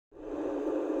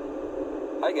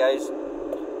Hi guys,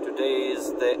 today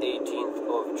is the 18th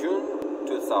of June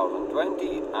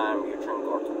 2020. I'm Eugene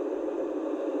Gordon.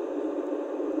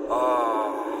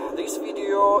 This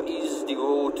video is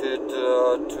devoted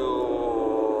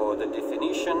to the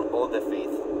definition of the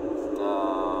faith.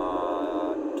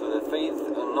 To the faith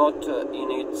not in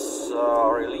its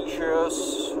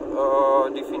religious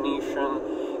definition,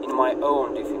 in my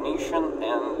own definition,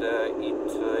 and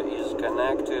it is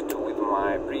connected with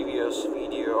my previous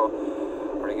video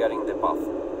regarding the path.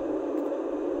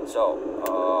 So,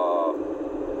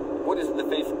 what is the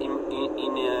faith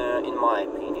in my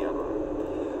opinion?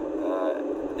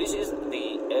 This is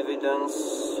the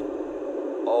evidence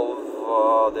of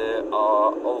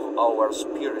our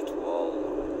spiritual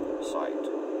side,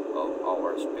 of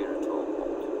our spiritual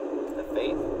world. The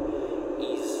faith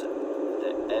is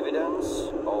the evidence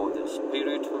of the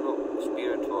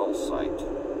spiritual side.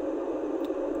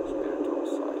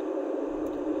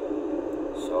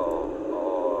 So,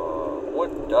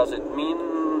 what does it mean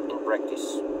in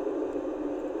practice?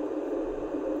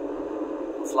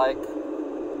 It's like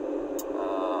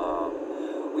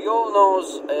we all know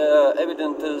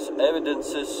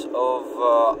evidences of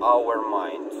our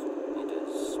mind. It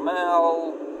is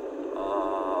smell,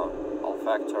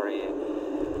 olfactory,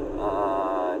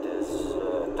 it is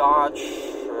touch,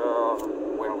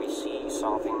 when we see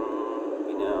something,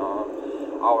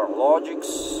 our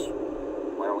logics,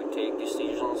 when we take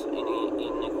decisions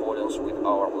in accordance with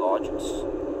our logics.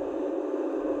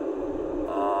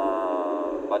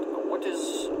 But what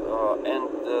is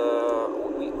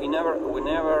we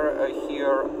never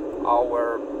hear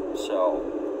ourselves.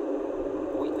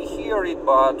 We hear it,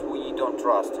 but we don't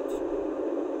trust it.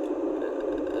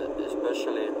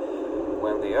 Especially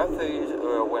when we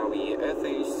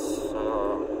atheists,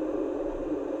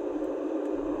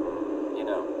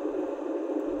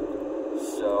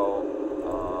 So.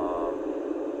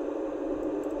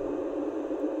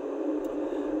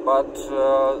 But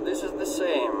this is the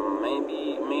same,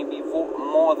 maybe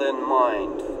more than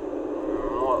mind,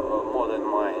 more than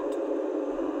mind.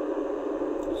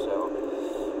 So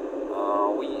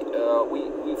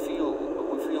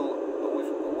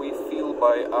we feel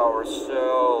by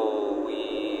ourselves. We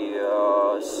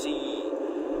see,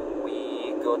 we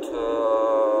got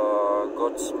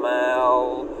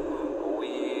smell,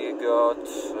 we got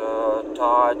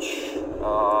touch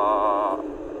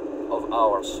of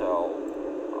ourselves.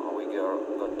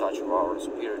 Touch of our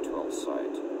spiritual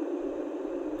side.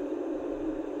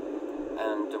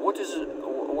 And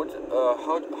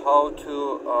how to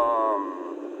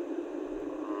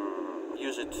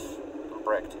use it in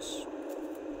practice?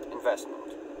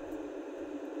 Investment.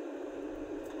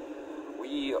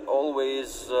 We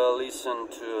always listen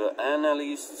to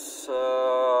analysts,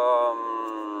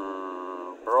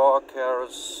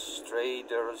 brokers,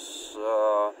 traders,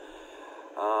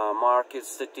 market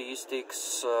statistics,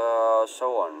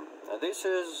 so on. This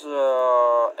is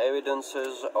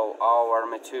evidences of our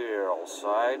material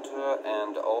side,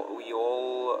 and we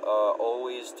all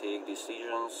always take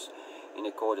decisions in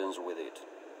accordance with it.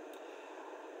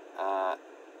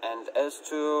 And as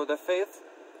to the faith,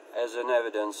 as an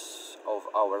evidence of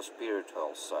our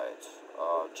spiritual side,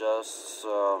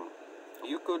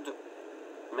 you could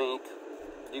make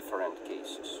different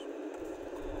cases.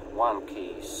 One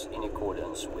case in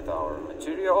accordance with our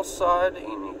material side,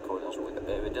 in accordance with the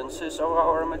evidences of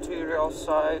our material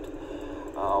side.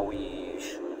 We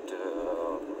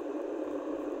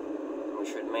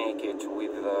should make it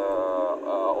with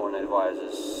own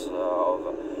advices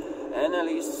of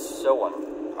analysts, so on.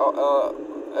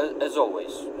 As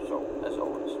always.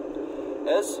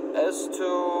 As to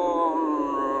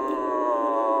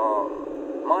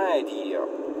my idea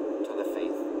to the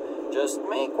faith. Just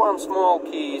make one small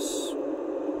case.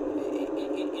 It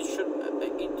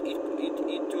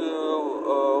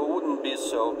wouldn't be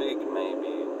so big.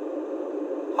 Maybe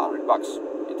 $100.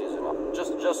 It is enough.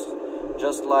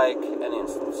 Just like an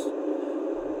instance.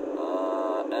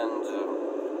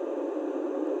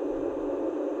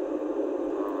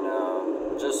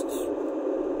 Just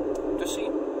to see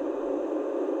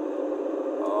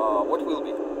what will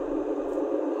be.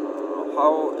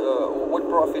 What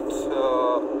profit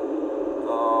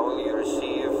will you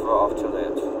receive after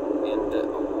that, and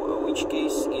which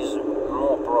case is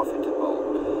more profitable,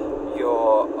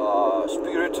 your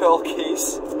spiritual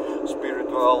case,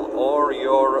 or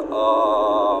your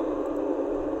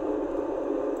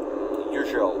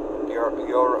usual, your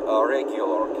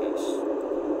regular case?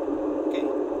 Okay,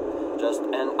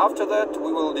 and after that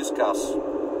we will discuss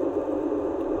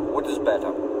what is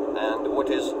better and what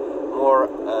is more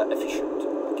efficient.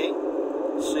 Okay.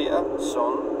 See ya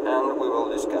soon, and we will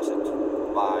discuss.